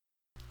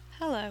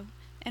Hello,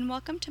 and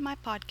welcome to my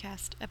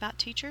podcast about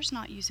teachers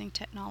not using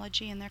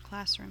technology in their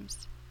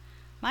classrooms.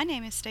 My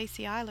name is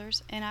Stacy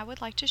Eilers, and I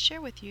would like to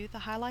share with you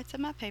the highlights of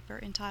my paper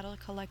entitled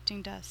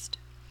Collecting Dust.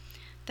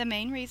 The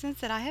main reasons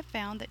that I have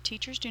found that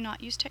teachers do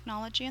not use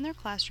technology in their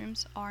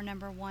classrooms are: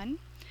 number one,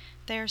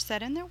 they are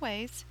set in their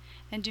ways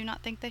and do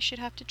not think they should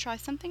have to try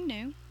something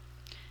new.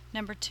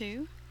 Number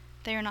two,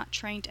 they are not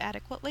trained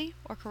adequately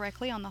or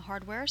correctly on the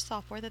hardware or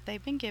software that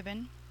they've been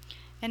given.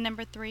 And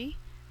number three,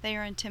 they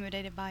are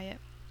intimidated by it.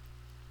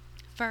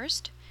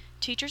 First,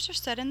 teachers are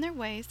set in their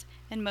ways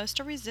and most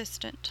are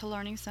resistant to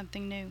learning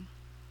something new.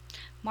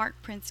 Mark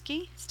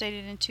Prensky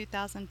stated in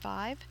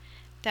 2005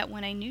 that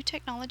when a new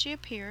technology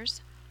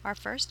appears, our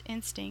first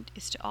instinct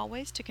is to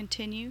always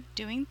continue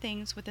doing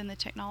things within the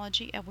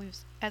technology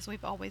as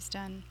we've always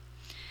done.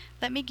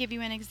 Let me give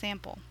you an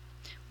example.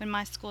 When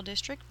my school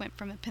district went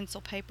from a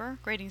pencil paper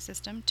grading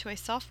system to a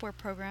software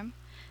program,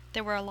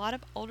 there were a lot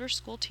of older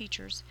school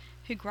teachers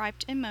who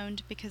griped and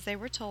moaned because they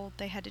were told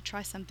they had to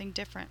try something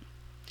different.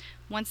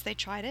 Once they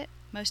tried it,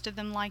 most of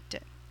them liked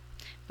it.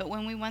 But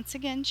when we once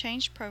again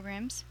changed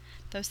programs,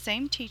 those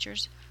same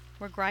teachers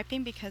were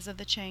griping because of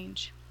the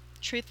change.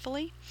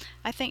 Truthfully,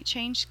 I think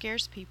change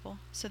scares people,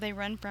 so they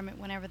run from it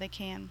whenever they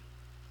can.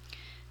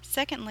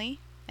 Secondly,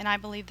 and I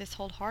believe this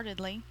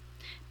wholeheartedly,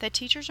 that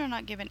teachers are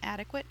not given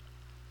adequate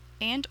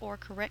and/or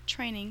correct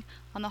training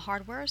on the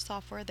hardware or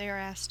software they are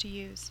asked to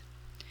use.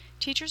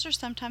 Teachers are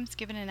sometimes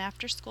given an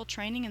after-school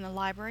training in the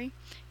library,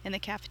 in the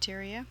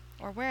cafeteria,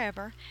 or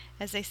wherever,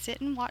 as they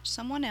sit and watch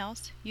someone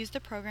else use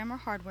the program or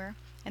hardware,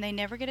 and they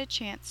never get a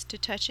chance to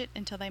touch it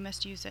until they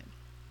must use it.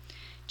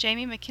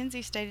 Jamie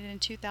McKenzie stated in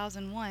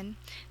 2001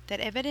 that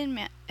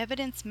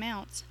evidence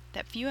mounts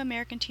that few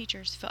American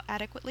teachers feel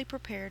adequately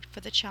prepared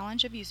for the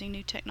challenge of using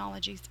new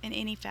technologies in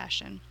any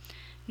fashion,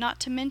 not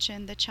to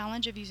mention the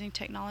challenge of using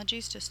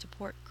technologies to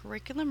support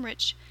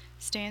curriculum-rich,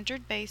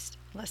 standard-based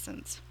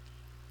lessons.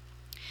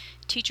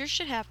 Teachers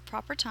should have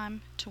proper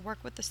time to work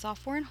with the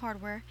software and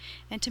hardware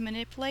and to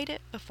manipulate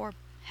it before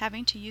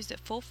having to use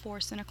it full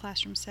force in a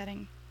classroom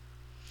setting.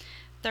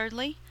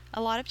 Thirdly,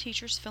 a lot of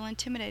teachers feel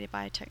intimidated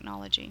by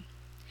technology.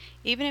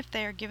 Even if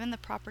they are given the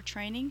proper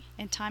training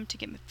and time to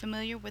get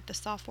familiar with the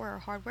software or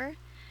hardware,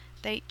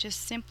 they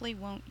just simply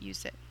won't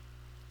use it.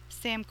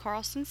 Sam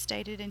Carlson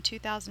stated in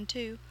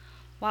 2002,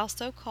 while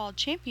so-called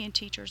champion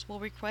teachers will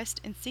request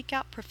and seek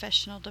out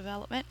professional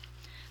development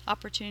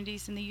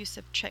opportunities in the use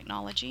of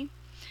technology,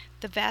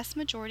 the vast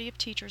majority of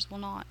teachers will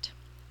not.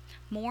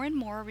 More and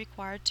more are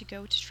required to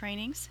go to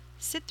trainings,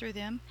 sit through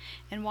them,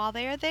 and while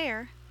they are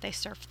there, they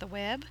surf the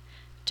web,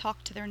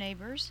 talk to their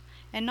neighbors,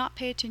 and not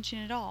pay attention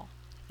at all.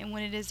 And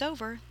when it is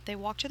over, they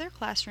walk to their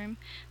classroom,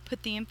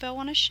 put the info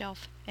on a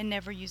shelf, and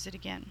never use it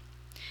again.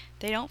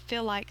 They don't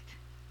feel like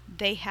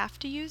they have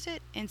to use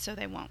it, and so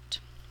they won't.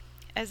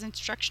 As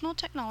instructional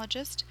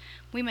technologists,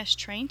 we must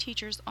train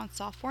teachers on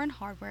software and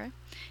hardware,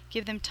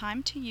 give them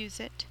time to use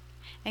it,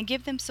 and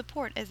give them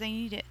support as they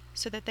need it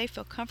so that they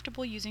feel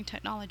comfortable using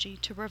technology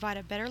to provide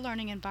a better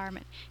learning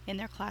environment in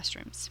their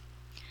classrooms.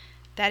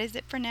 That is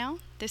it for now.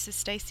 This is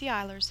Stacy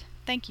Eilers.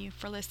 Thank you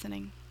for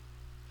listening.